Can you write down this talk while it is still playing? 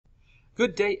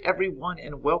Good day, everyone,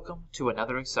 and welcome to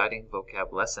another exciting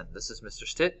vocab lesson. This is Mr.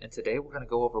 Stitt, and today we're going to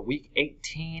go over Week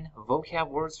 18 vocab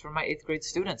words for my 8th grade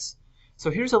students.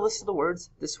 So here's a list of the words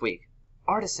this week.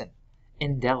 Artisan,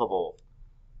 indelible,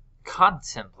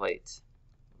 contemplate,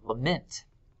 lament,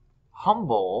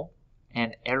 humble,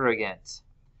 and arrogant.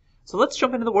 So let's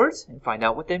jump into the words and find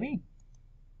out what they mean.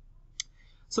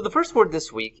 So the first word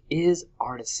this week is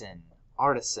artisan.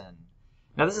 Artisan.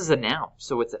 Now this is a noun,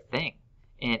 so it's a thing.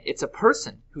 And it's a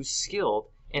person who's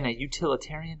skilled in a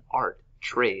utilitarian art,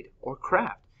 trade, or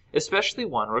craft, especially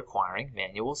one requiring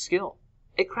manual skill,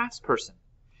 a craftsperson.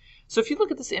 So if you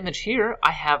look at this image here, I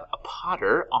have a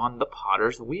potter on the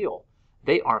potter's wheel.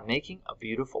 They are making a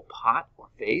beautiful pot or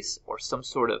vase or some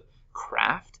sort of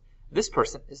craft. This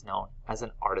person is known as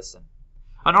an artisan.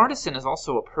 An artisan is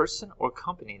also a person or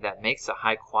company that makes a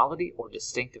high quality or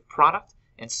distinctive product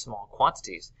in small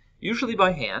quantities, usually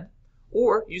by hand,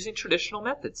 or using traditional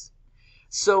methods.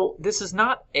 So this is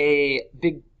not a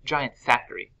big giant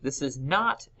factory. This is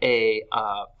not a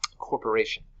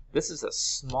corporation. This is a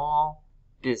small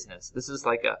business. This is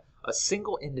like a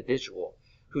single individual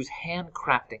who's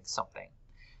handcrafting something.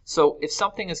 So if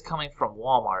something is coming from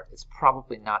Walmart, it's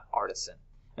probably not artisan.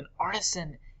 An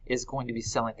artisan is going to be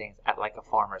selling things at like a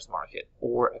farmer's market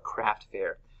or a craft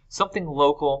fair. Something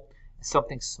local,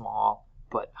 something small,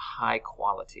 but high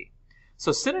quality.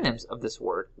 So synonyms of this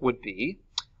word would be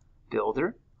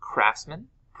builder, craftsman,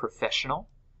 professional,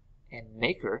 and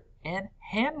maker, and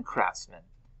handcraftsman,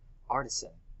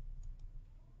 artisan.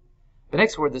 The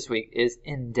next word this week is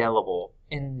indelible.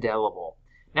 Indelible.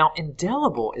 Now,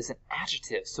 indelible is an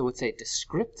adjective, so it's a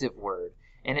descriptive word,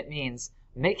 and it means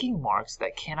making marks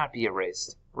that cannot be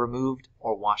erased, removed,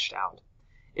 or washed out.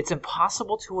 It's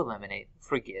impossible to eliminate,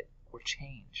 forget, or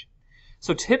change.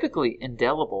 So typically,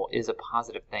 indelible is a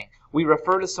positive thing. We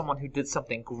refer to someone who did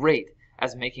something great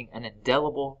as making an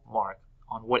indelible mark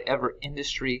on whatever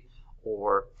industry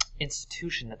or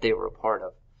institution that they were a part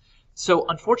of. So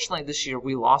unfortunately, this year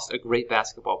we lost a great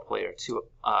basketball player to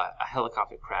a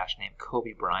helicopter crash named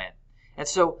Kobe Bryant. And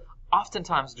so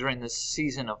oftentimes during this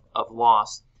season of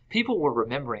loss, people were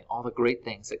remembering all the great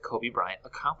things that Kobe Bryant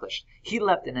accomplished. He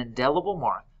left an indelible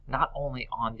mark not only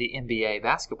on the NBA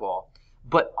basketball,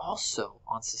 but also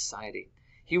on society.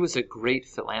 He was a great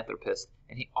philanthropist,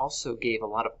 and he also gave a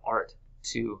lot of art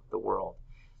to the world.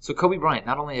 So Kobe Bryant,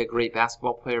 not only a great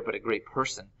basketball player, but a great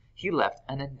person, he left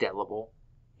an indelible,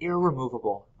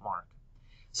 irremovable mark.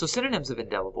 So synonyms of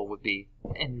indelible would be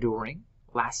enduring,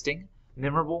 lasting,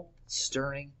 memorable,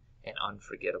 stirring, and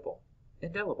unforgettable.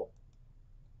 Indelible.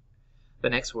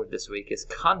 The next word this week is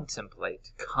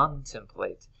contemplate.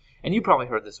 Contemplate. And you probably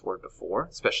heard this word before,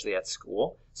 especially at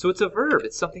school. So it's a verb.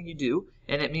 It's something you do,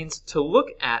 and it means to look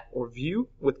at or view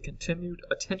with continued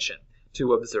attention,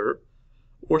 to observe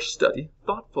or study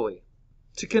thoughtfully,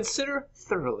 to consider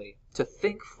thoroughly, to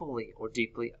think fully or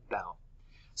deeply about.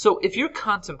 So if you're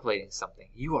contemplating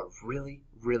something, you are really,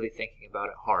 really thinking about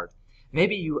it hard.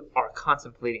 Maybe you are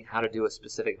contemplating how to do a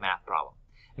specific math problem.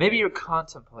 Maybe you're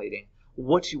contemplating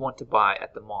what you want to buy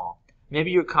at the mall.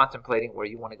 Maybe you're contemplating where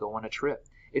you want to go on a trip.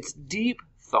 It's deep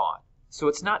thought. So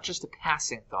it's not just a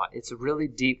passing thought. It's a really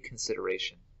deep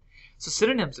consideration. So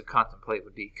synonyms of contemplate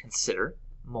would be consider,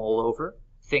 mull over,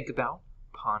 think about,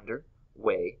 ponder,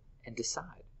 weigh, and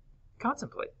decide.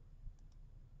 Contemplate.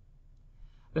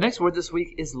 The next word this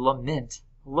week is lament.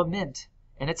 Lament.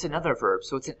 And it's another verb,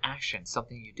 so it's an action,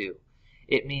 something you do.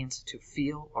 It means to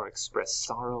feel or express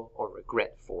sorrow or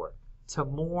regret for, to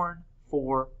mourn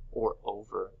for or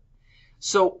over.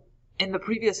 So in the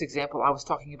previous example, I was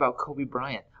talking about Kobe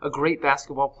Bryant, a great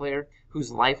basketball player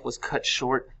whose life was cut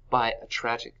short by a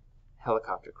tragic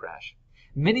helicopter crash.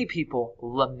 Many people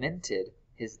lamented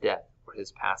his death or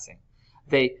his passing.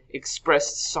 They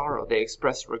expressed sorrow. They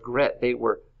expressed regret. They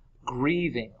were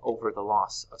grieving over the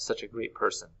loss of such a great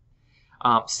person.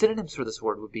 Synonyms for this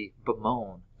word would be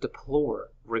bemoan,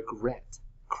 deplore, regret,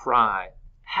 cry,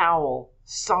 howl,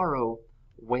 sorrow,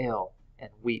 wail, and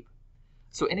weep.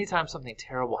 So anytime something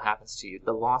terrible happens to you,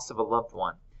 the loss of a loved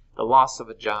one, the loss of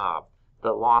a job,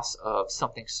 the loss of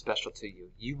something special to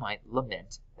you, you might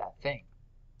lament that thing.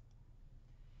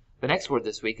 The next word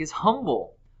this week is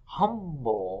humble.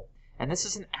 Humble. And this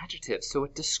is an adjective, so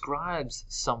it describes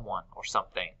someone or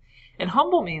something. And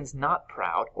humble means not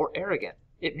proud or arrogant.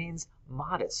 It means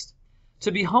modest.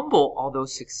 To be humble, although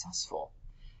successful.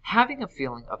 Having a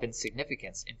feeling of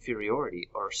insignificance, inferiority,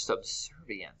 or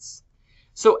subservience.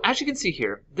 So as you can see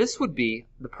here, this would be,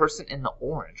 the person in the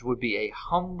orange would be a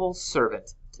humble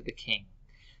servant to the king.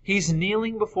 He's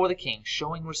kneeling before the king,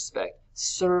 showing respect,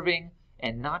 serving,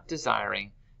 and not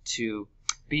desiring to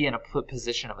be in a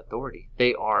position of authority.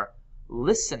 They are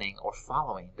listening or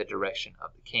following the direction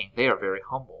of the king. They are very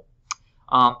humble.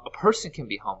 A person can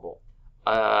be humble.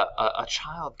 A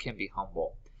child can be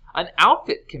humble. An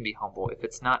outfit can be humble if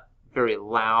it's not very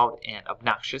loud and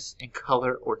obnoxious in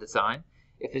color or design.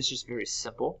 If it's just very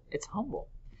simple, it's humble.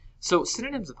 So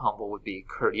synonyms of humble would be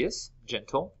courteous,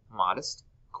 gentle, modest,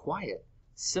 quiet,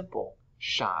 simple,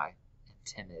 shy, and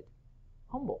timid.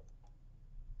 Humble.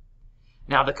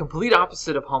 Now, the complete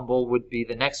opposite of humble would be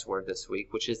the next word this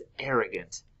week, which is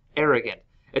arrogant. Arrogant.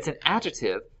 It's an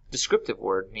adjective, descriptive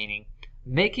word, meaning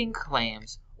making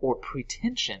claims or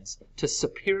pretensions to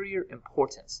superior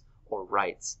importance or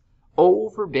rights,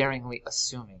 overbearingly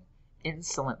assuming,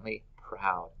 insolently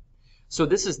proud. So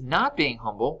this is not being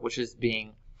humble, which is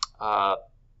being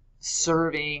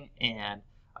serving and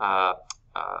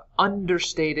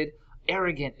understated.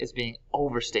 Arrogant is being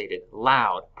overstated,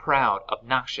 loud, proud,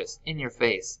 obnoxious, in your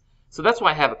face. So that's why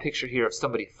I have a picture here of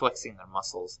somebody flexing their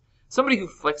muscles. Somebody who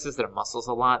flexes their muscles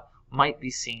a lot might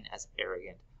be seen as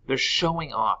arrogant. They're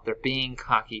showing off. They're being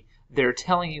cocky. They're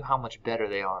telling you how much better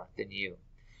they are than you.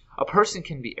 A person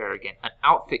can be arrogant. An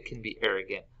outfit can be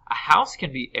arrogant. A house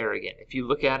can be arrogant if you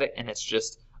look at it and it's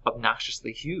just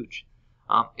obnoxiously huge.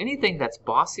 Anything that's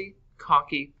bossy,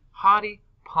 cocky, haughty,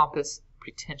 pompous,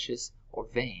 pretentious, or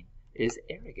vain is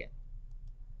arrogant.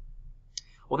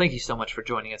 Well, thank you so much for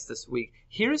joining us this week.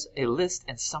 Here's a list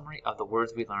and summary of the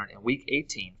words we learned in week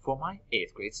 18 for my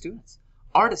 8th grade students.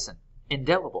 Artisan,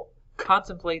 indelible,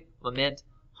 contemplate, lament,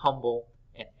 humble,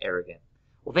 and arrogant.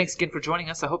 Well, thanks again for joining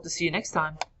us. I hope to see you next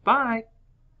time. Bye.